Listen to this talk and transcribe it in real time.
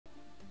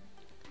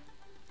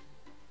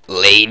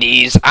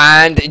Ladies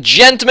and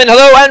gentlemen,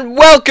 hello and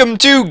welcome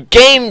to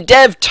Game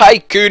Dev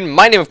Tycoon.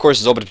 My name, of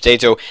course, is Orbit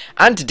Potato,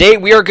 and today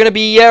we are going to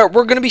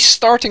be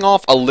starting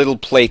off a little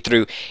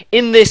playthrough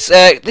in this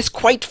this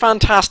quite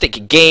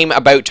fantastic game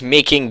about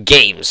making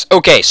games.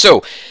 Okay,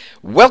 so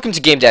welcome to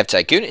Game Dev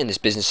Tycoon. In this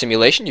business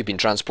simulation, you've been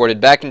transported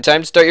back in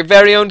time to start your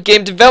very own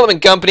game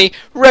development company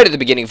right at the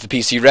beginning of the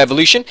PC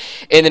revolution.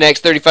 In the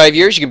next 35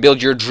 years, you can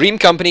build your dream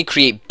company,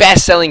 create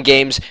best-selling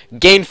games,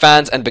 gain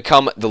fans, and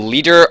become the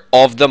leader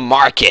of the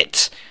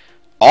market.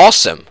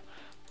 Awesome.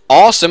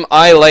 Awesome,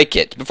 I like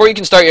it. Before you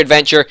can start your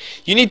adventure,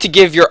 you need to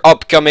give your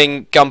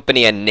upcoming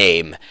company a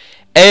name.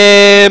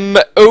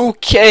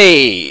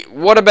 Okay.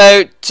 What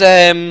about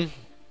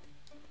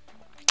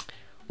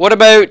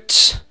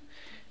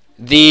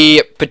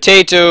the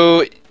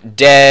Potato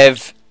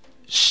Dev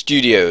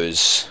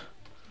Studios?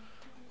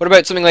 What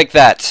about something like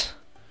that?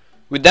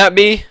 Would that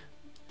be?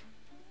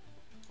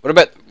 What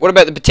about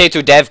the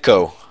Potato Dev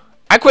Co?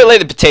 I quite like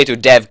the Potato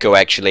Dev Co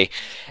actually.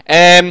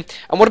 And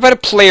what about a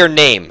player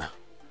name?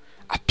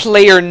 A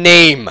player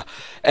name.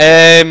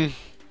 I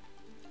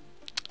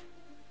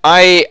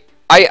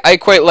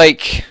quite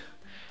like.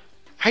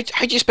 How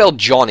do you spell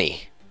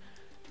Johnny?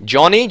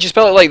 Johnny? Do you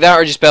spell it like that,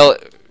 or do you spell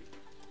it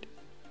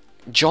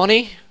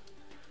Johnny?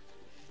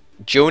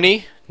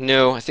 Joni?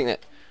 No, I think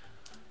that.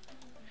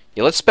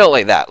 Yeah, let's spell it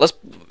like that. Let's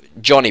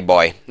Johnny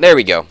Boy. There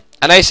we go.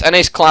 A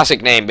nice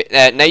classic name. But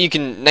now you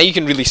can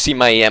really see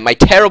my my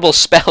terrible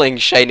spelling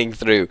shining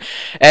through.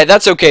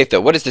 That's okay though.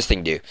 What does this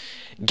thing do?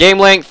 Game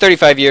length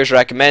 35 years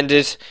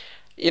recommended.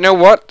 You know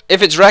what?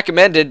 If it's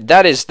recommended,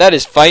 that is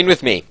fine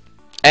with me.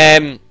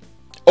 Oh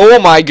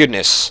my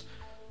goodness,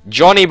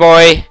 Johnny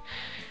Boy,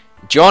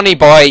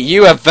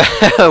 you have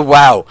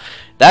wow.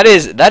 That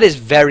is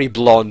very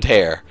blonde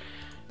hair.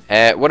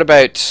 What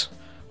about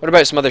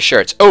some other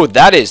shirts? Oh,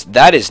 that is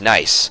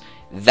nice.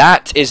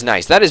 That is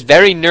nice. That is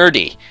very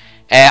nerdy.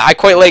 I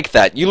quite like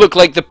that. You look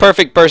like the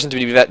perfect person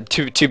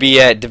to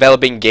be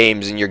developing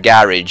games in your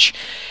garage.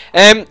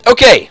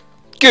 Okay,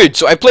 good.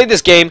 So I played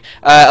this game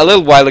a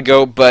little while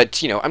ago,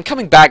 but you know I'm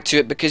coming back to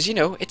it because you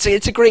know it's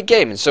a great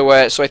game, and so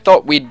I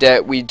thought we'd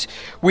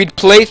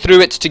play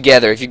through it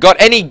together. If you've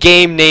got any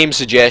game name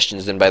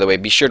suggestions, then by the way,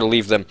 be sure to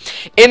leave them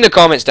in the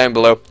comments down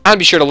below, and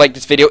be sure to like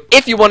this video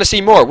if you want to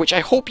see more, which I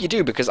hope you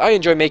do because I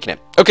enjoy making it.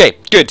 Okay,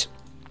 good.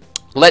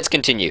 Let's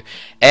continue.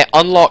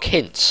 Unlock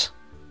hints.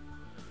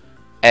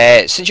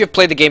 Since you've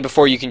played the game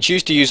before, you can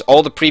choose to use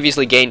all the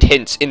previously gained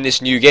hints in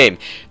this new game.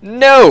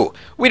 No!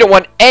 We don't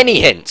want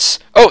any hints!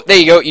 Oh, there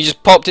you go, you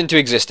just popped into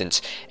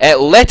existence.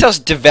 Let us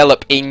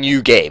develop a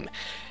new game.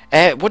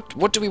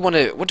 What do we want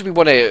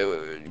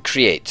to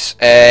create?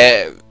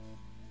 A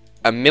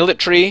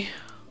military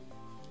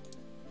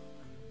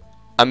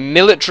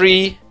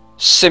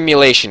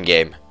simulation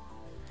game.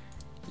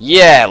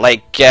 Yeah,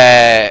 like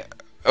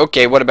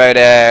okay, what about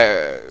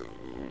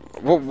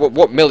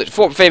what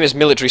famous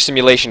military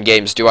simulation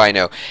games do I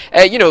know?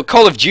 You know,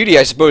 Call of Duty,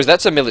 I suppose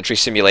that's a military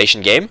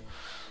simulation game.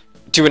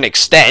 To an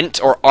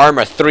extent, or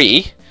Arma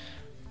 3,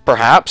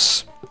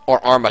 perhaps.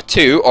 Or Arma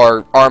 2,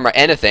 or Arma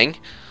anything.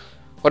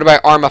 What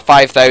about Arma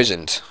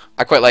 5000?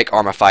 I quite like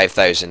Arma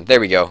 5000. There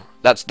we go.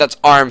 That's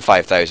Arm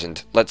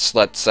 5000. Let's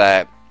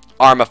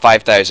Arma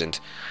 5000.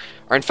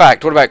 Or in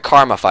fact, what about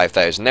Karma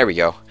 5000? There we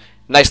go.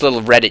 Nice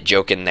little Reddit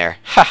joke in there.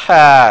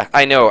 Haha,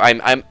 I know,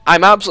 I'm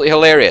absolutely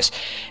hilarious.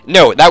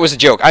 No, that was a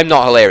joke. I'm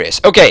not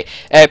hilarious. Okay,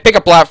 pick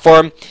a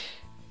platform.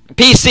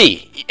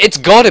 PC. It's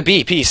gotta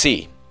be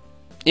PC.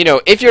 You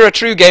know, if you're a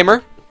true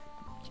gamer,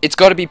 it's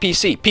gotta be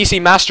PC.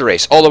 PC Master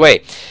Race, all the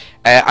way.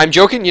 I'm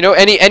joking, you know,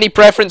 any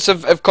preference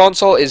of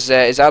console is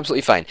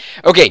absolutely fine.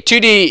 Okay,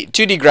 2D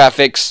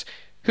graphics.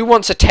 Who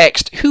wants a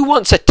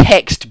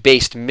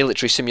text-based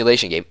military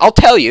simulation game? I'll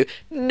tell you,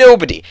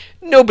 nobody.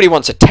 Nobody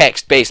wants a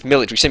text-based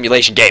military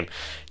simulation game.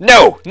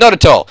 No, not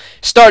at all.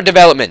 Start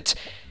development.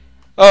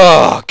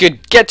 Oh,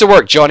 good. Get to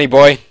work, Johnny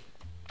boy.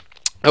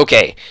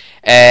 Okay.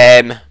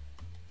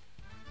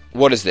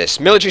 What is this?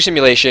 Military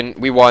simulation.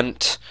 We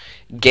want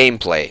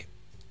gameplay.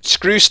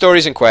 Screw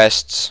stories and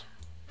quests.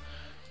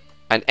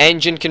 An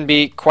engine can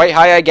be quite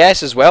high, I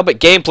guess, as well, but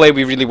gameplay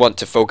we really want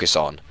to focus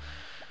on.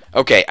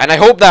 Okay, and I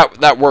hope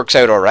that works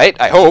out all right.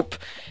 I hope.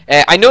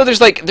 I know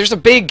there's a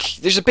big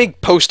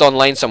post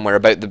online somewhere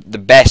about the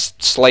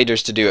best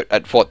sliders to do it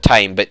at what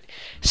time, but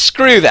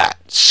screw that.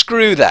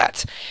 Screw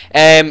that.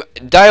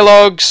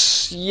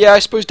 Dialogues. Yeah, I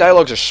suppose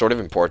dialogues are sort of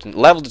important.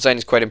 Level design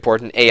is quite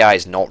important. AI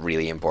is not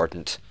really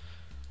important.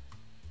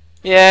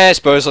 Yeah, I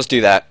suppose let's do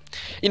that.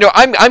 You know,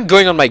 I'm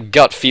going on my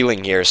gut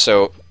feeling here,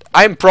 so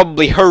I'm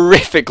probably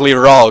horrifically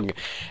wrong,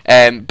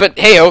 but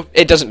hey-oh,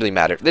 it doesn't really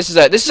matter. This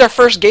is our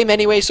first game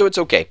anyway, so it's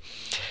okay.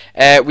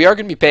 We are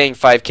going to be paying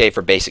 5k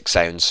for basic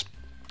sounds.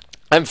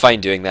 I'm fine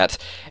doing that.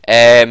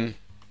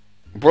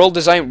 World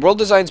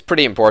design's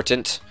pretty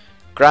important.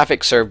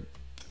 Graphics are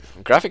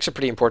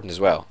pretty important as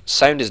well.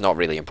 Sound is not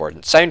really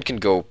important. Sound can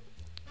go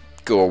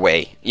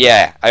away.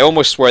 Yeah, I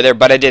almost swore there,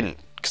 but I didn't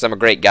because I'm a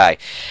great guy.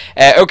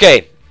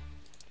 Okay,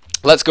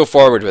 let's go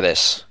forward with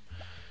this.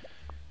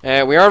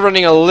 We are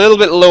running a little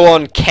bit low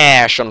on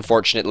cash,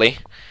 unfortunately.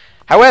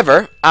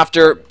 However,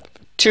 after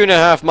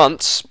 2.5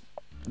 months,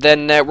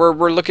 then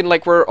we're looking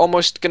like we're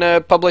almost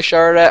gonna publish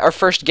our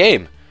first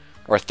game,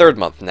 or third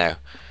month now.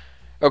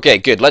 Okay,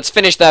 good. Let's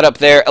finish that up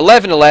there.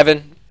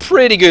 11-11,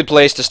 pretty good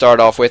place to start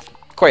off with.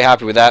 Quite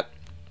happy with that.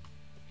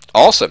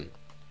 Awesome.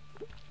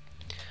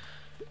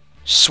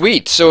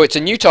 Sweet. So it's a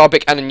new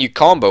topic and a new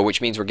combo, which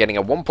means we're getting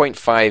a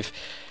 1.5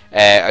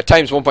 a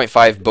times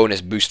 1.5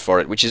 bonus boost for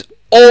it, which is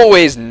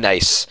always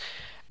nice.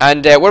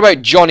 And what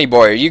about Johnny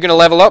Boy? Are you going to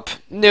level up?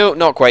 No,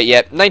 not quite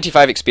yet.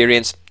 95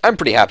 experience. I'm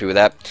pretty happy with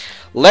that.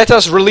 Let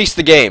us release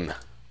the game.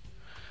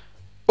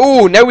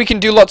 Oh, now we can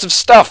do lots of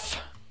stuff.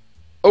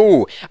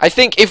 Oh, I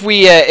think if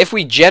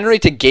we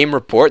generate a game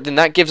report, then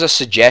that gives us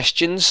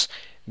suggestions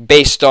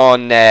based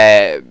on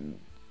it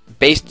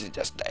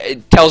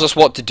tells us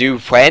what to do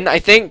when. I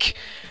think.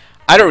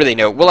 I don't really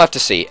know. We'll have to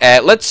see.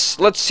 Let's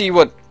see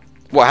what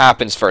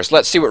happens first.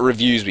 Let's see what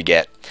reviews we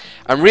get.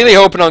 I'm really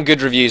hoping on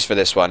good reviews for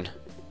this one.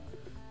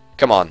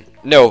 Come on.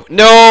 No.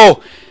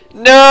 No!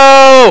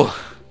 No!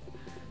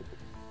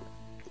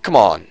 Come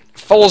on.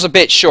 Falls a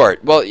bit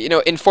short. Well, you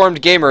know,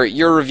 Informed Gamer,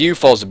 your review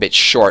falls a bit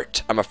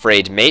short, I'm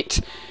afraid, mate.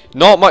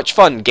 Not much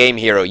fun, Game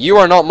Hero. You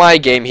are not my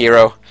Game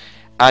Hero.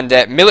 And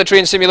military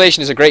and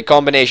simulation is a great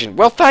combination.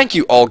 Well, thank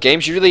you, All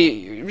Games. You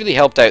really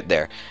helped out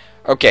there.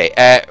 Okay,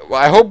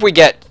 well, I hope we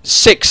get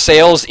 6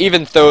 sales,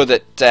 even though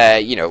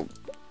that, you know,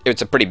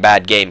 it's a pretty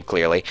bad game,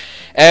 clearly.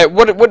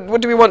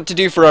 What do we want to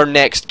do for our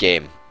next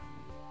game?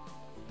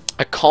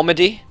 A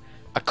comedy?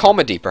 A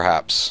comedy,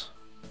 perhaps.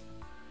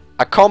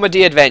 A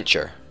comedy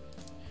adventure.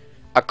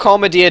 A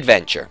comedy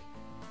adventure.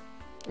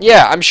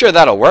 Yeah, I'm sure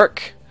that'll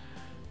work.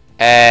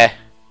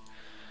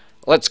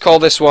 Let's call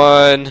this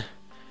one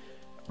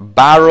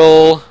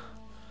Barrel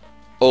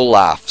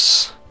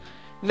Olafs.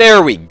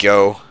 There we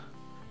go.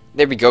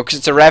 There we go, because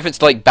it's a reference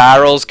to like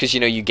barrels, because you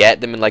know you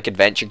get them in like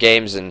adventure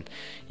games and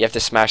you have to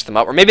smash them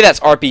up. Or maybe that's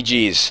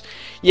RPGs.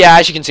 Yeah,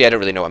 as you can see, I don't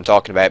really know what I'm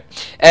talking about.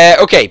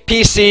 Okay,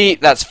 PC,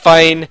 that's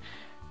fine.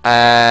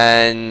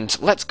 And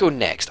let's go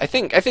next. I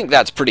think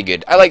that's pretty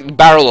good. I like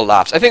Barrel of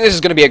Laughs. I think this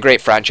is going to be a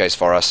great franchise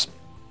for us.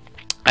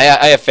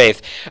 I have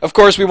faith. Of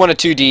course, we want a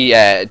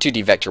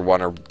 2D Vector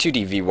 1 or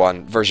 2D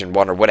V1 version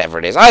 1 or whatever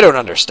it is. I don't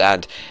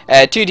understand.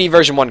 2D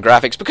version 1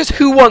 graphics, because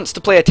who wants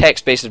to play a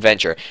text-based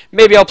adventure?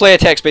 Maybe I'll play a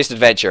text-based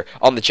adventure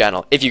on the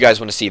channel if you guys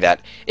want to see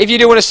that. If you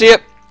do want to see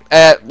it,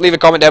 leave a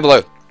comment down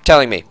below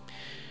telling me.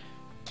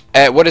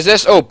 What is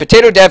this? Oh,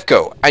 Potato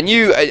Devco.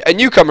 A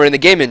newcomer in the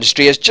game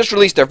industry has just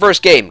released their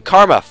first game,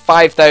 Karma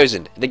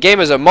 5000. The game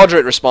has a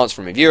moderate response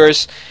from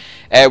reviewers.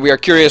 We are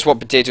curious what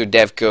Potato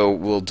Devco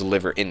will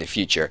deliver in the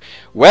future.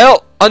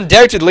 Well,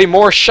 undoubtedly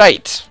more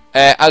shite,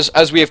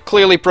 as we have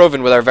clearly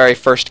proven with our very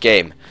first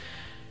game.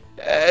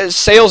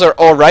 Sales are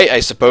alright, I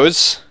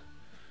suppose.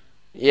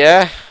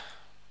 Yeah?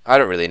 I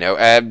don't really know.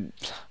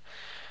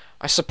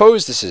 I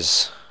suppose this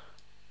is...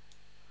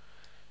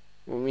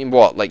 I mean,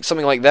 what? Like,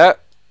 something like that?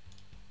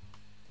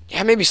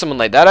 Yeah, maybe something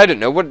like that. I don't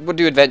know. What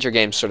do adventure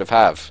games sort of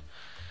have?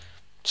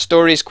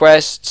 Stories,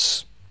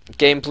 quests,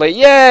 gameplay?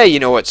 Yeah, you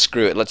know what?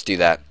 Screw it. Let's do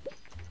that.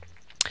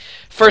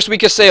 First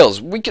week of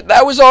sales.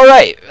 That was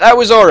alright. That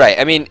was alright.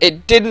 I mean,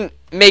 it didn't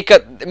make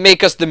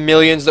us the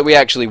millions that we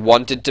actually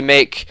wanted to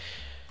make.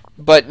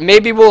 But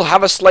maybe we'll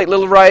have a slight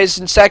little rise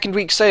in second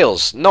week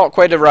sales. Not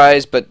quite a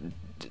rise, but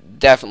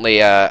definitely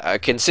a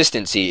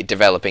consistency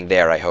developing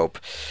there, I hope.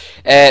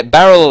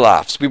 Barrel of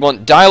Laughs. We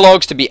want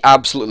dialogues to be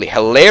absolutely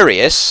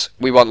hilarious.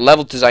 We want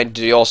level design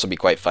to also be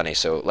quite funny,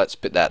 so let's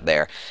put that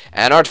there.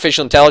 And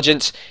artificial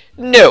intelligence.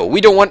 No,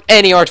 we don't want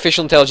any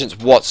artificial intelligence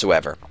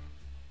whatsoever.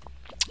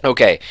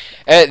 Okay,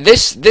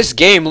 this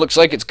game looks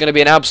like it's going to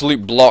be an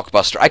absolute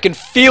blockbuster. I can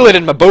feel it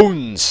in my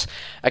bones.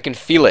 I can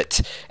feel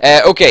it.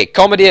 Okay,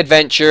 comedy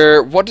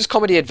adventure. What does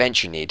comedy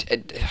adventure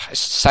need?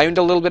 Sound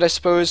a little bit, I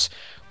suppose.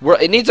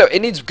 It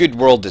needs good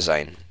world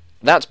design.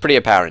 That's pretty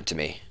apparent to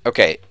me.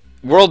 Okay,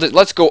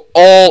 let's go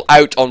all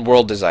out on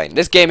world design.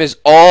 This game is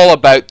all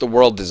about the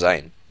world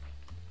design.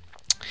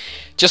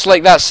 Just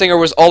like that singer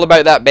was all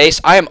about that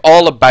bass, I am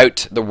all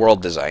about the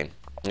world design.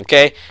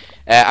 Okay.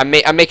 I'm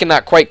making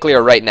that quite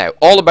clear right now.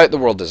 All about the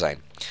world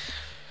design.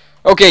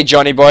 Okay,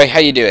 Johnny boy, how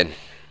you doing?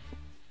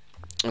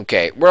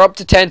 Okay, we're up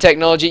to 10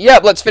 technology.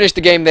 Yep, let's finish the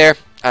game there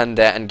and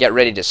get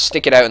ready to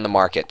stick it out in the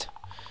market.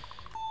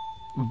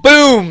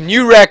 Boom!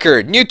 New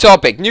record, new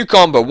topic, new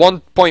combo,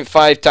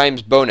 1.5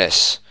 times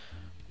bonus.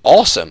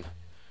 Awesome.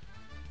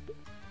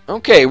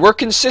 Okay, we're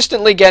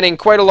consistently getting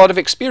quite a lot of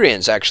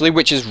experience, actually,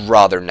 which is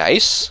rather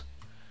nice.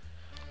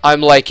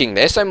 I'm liking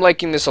this. I'm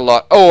liking this a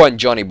lot. Oh, and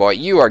Johnny boy,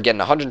 you are getting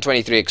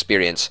 123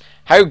 experience.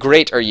 How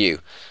great are you?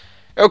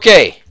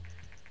 Okay.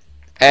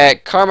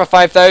 Karma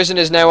 5000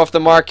 is now off the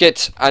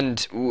market,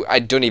 and I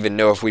don't even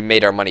know if we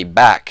made our money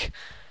back.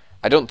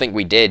 I don't think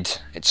we did.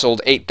 It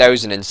sold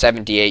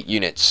 8,078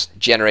 units,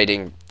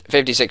 generating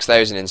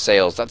 56,000 in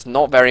sales. That's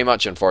not very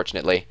much,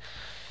 unfortunately.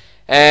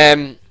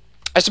 I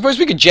suppose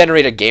we could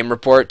generate a game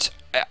report.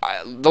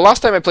 The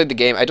last time I played the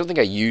game, I don't think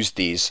I used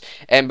these,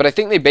 but I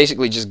think they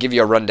basically just give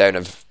you a rundown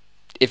of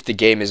if the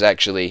game is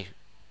actually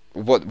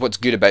what's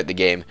good about the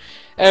game.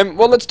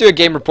 Well, let's do a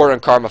game report on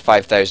Karma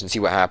 5000, see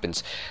what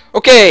happens.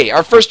 Okay,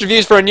 our first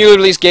reviews for a newly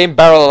released game,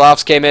 Barrel of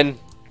Laughs, came in.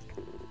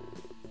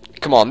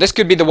 Come on, this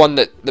could be the one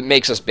that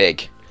makes us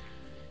big.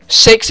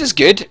 6 is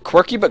good,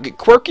 quirky, but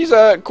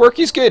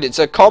quirky's good. It's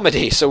a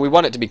comedy, so we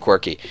want it to be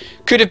quirky.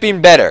 Could have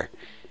been better.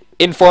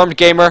 Informed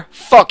Gamer,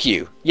 fuck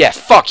you. Yeah,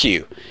 fuck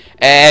you.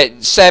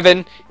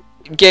 7,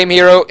 Game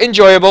Hero,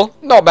 enjoyable,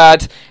 not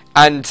bad.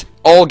 And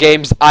all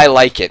games, I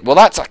like it. Well,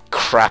 that's a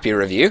crappy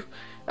review.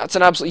 That's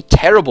an absolutely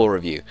terrible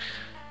review.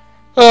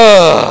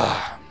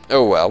 Oh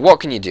well, what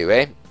can you do,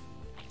 eh?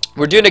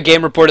 We're doing a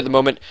game report at the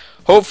moment.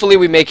 Hopefully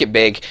we make it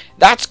big.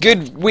 That's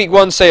good week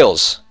 1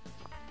 sales.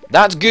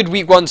 That's good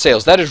week 1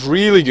 sales. That is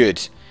really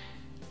good.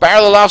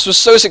 Barrel of Laughs was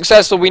so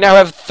successful, we now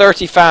have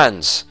 30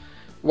 fans.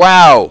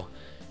 Wow.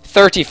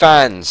 30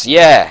 fans.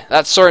 Yeah,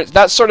 that sort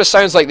of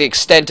sounds like the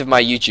extent of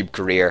my YouTube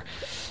career.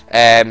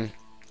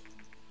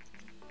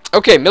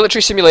 Okay,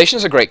 military simulation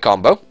is a great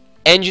combo.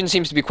 Engine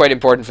seems to be quite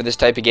important for this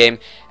type of game.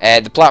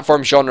 The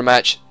platform genre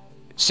match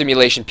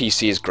simulation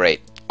PC is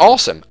great.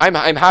 Awesome.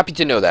 I'm happy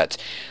to know that.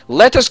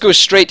 Let us go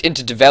straight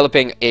into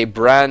developing a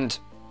brand...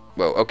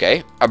 Well,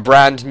 okay. A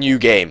brand new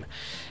game.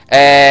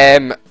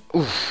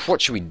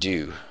 What should we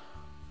do?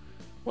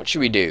 What should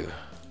we do?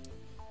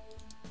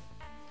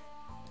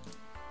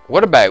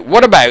 What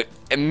about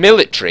a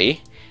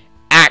military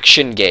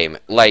action game?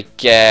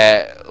 Like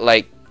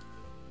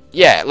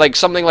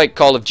something like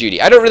Call of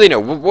Duty. I don't really know.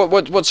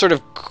 What sort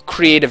of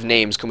creative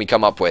names can we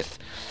come up with?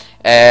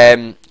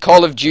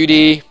 Call of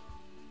Duty.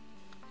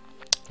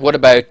 What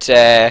about,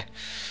 I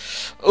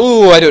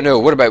don't know.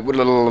 What about,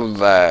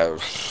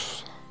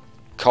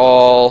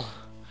 Call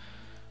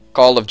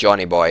of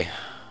Johnny Boy.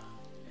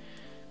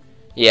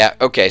 Yeah,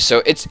 okay,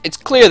 so it's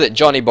clear that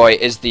Johnny Boy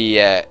is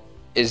the,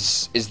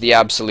 is the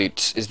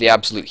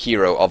absolute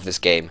hero of this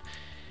game.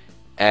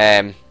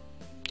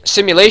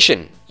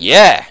 Simulation,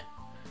 yeah!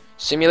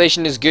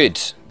 Simulation is good,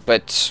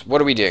 but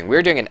what are we doing?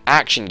 We're doing an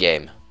action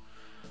game.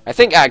 I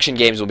think action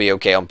games will be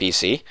okay on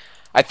PC.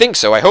 I think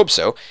so, I hope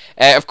so.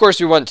 Of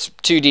course we want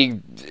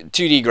 2D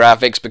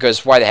graphics,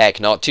 because why the heck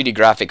not? 2D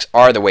graphics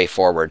are the way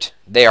forward.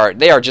 They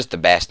are just the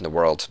best in the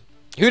world.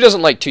 Who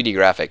doesn't like 2D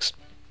graphics?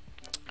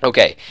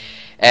 Okay.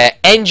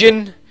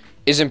 Engine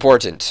is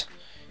important.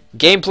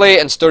 Gameplay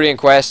and story and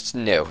quests,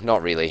 no,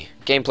 not really.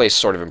 Gameplay is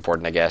sort of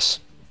important, I guess.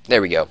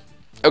 There we go.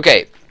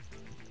 Okay.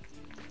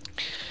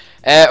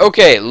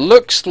 Okay,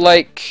 looks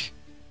like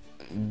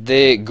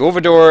the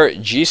Govador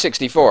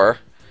G64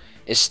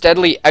 is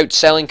steadily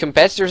outselling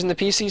competitors in the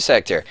PC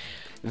sector.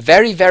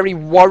 Very, very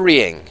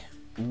worrying.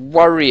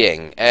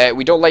 Worrying.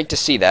 We don't like to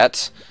see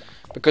that,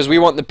 because we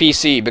want the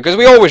PC, because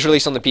we always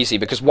release on the PC,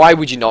 because why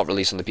would you not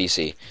release on the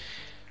PC?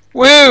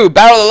 Woo!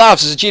 Barrel of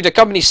Laughs has achieved a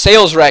company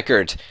sales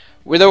record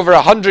with over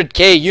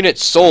 100k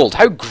units sold.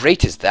 How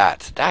great is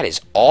that? That is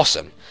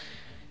awesome.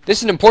 This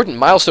is an important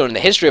milestone in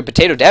the history of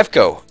Potato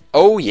Devco.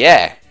 Oh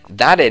yeah,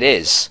 that it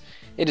is.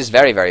 It is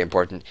very, very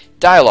important.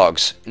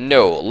 Dialogues,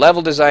 no.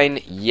 Level design,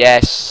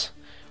 yes.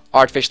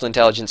 Artificial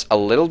intelligence, a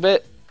little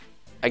bit,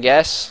 I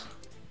guess.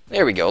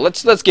 There we go.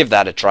 Let's give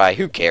that a try.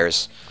 Who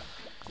cares?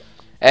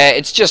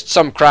 It's just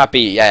some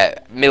crappy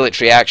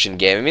military action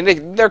game. I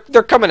mean, they're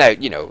coming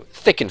out, you know,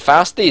 thick and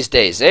fast these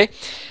days, eh?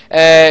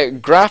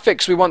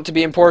 Graphics we want to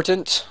be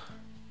important.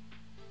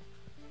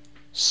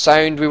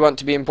 Sound we want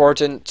to be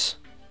important.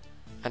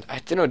 And I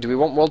don't know, do we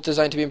want world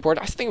design to be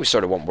important? I think we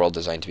sort of want world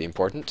design to be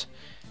important.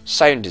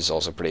 Sound is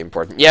also pretty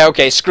important. Yeah,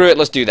 okay, screw it,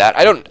 let's do that.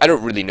 I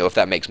don't really know if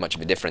that makes much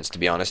of a difference, to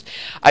be honest.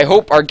 I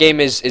hope our game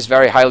is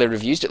very highly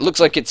reviewed. It looks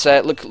like it's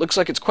looks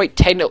like it's quite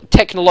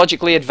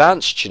technologically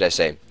advanced, should I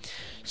say.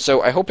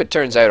 So I hope it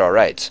turns out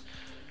alright.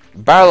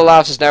 Barrel of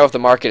Laughs is now off the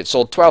market. It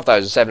sold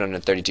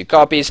 12,732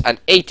 copies and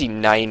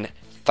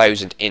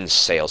 89,000 in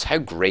sales. How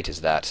great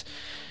is that?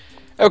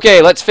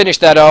 Okay, let's finish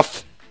that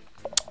off.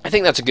 I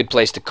think that's a good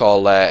place to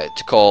call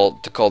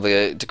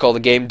the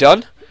game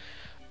done.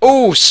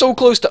 Oh, so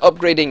close to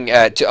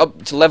upgrading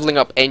to leveling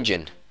up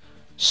engine.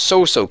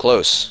 So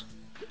close.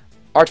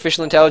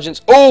 Artificial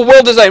intelligence. Oh,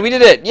 world design. We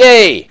did it.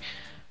 Yay!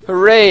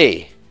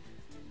 Hooray!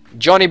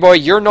 Johnny boy,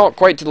 you're not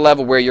quite to the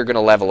level where you're going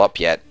to level up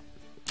yet.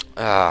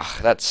 Ah,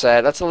 that's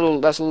a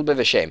little bit of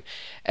a shame.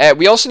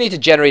 We also need to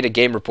generate a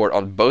game report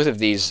on both of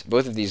these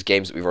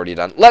games that we've already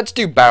done. Let's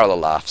do Barrel of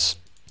Laughs.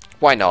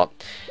 Why not?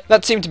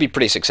 That seemed to be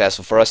pretty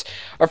successful for us.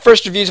 Our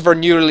first reviews of our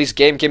new release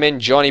game came in.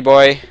 Johnny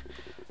boy.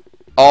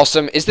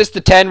 Awesome. Is this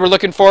the 10 we're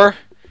looking for?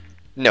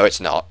 No, it's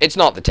not. It's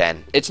not the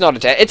 10. It's not a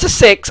 10. It's a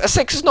 6. A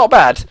 6 is not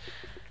bad.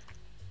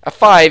 A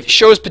 5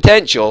 shows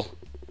potential.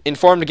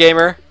 Informed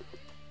gamer.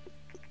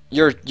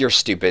 You're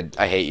stupid.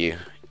 I hate you.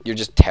 You're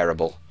just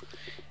terrible.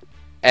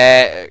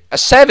 A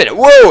 7.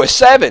 Whoa, a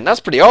 7. That's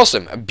pretty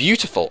awesome. A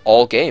beautiful.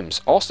 All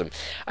games. Awesome.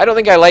 I don't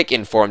think I like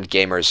informed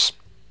gamers.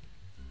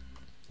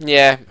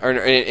 Yeah, or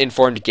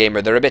informed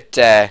gamer. They're a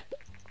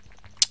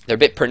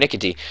bit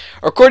pernickety.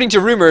 According to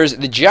rumors,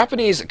 the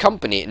Japanese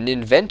company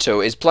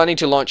Ninvento is planning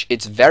to launch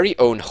its very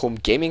own home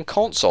gaming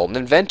console.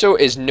 Ninvento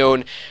is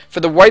known for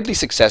the widely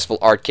successful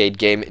arcade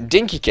game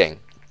Dinky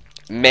King.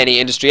 Many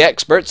industry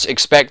experts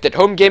expect that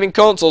home gaming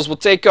consoles will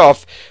take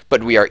off,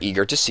 but we are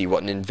eager to see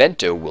what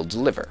Nintendo will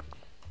deliver.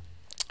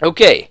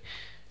 Okay,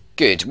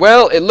 good.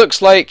 Well, it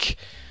looks like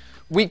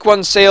Week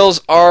 1 sales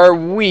are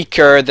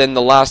weaker than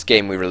the last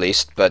game we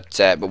released, but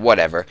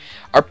whatever.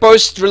 Our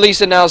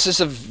post-release analysis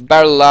of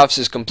Barrel of Laughs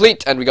is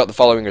complete, and we got the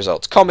following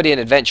results. Comedy and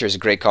adventure is a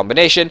great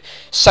combination.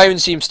 Sound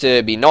seems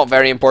to be not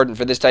very important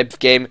for this type of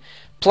game.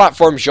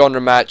 Platform genre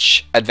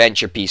match,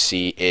 adventure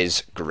PC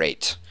is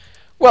great.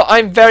 Well,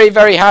 I'm very,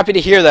 very happy to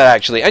hear that,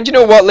 actually. And you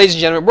know what, ladies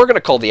and gentlemen, we're going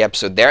to call the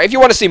episode there. If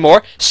you want to see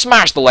more,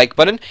 smash the like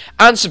button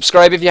and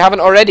subscribe if you haven't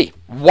already.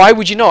 Why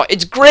would you not?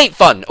 It's great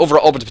fun over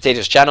at All But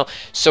Potatoes channel.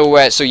 So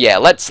yeah,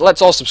 let's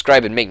all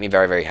subscribe and make me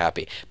very, very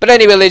happy. But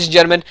anyway, ladies and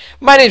gentlemen,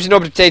 my name's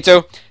Norbert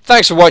Potato.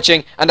 Thanks for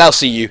watching, and I'll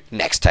see you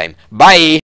next time. Bye!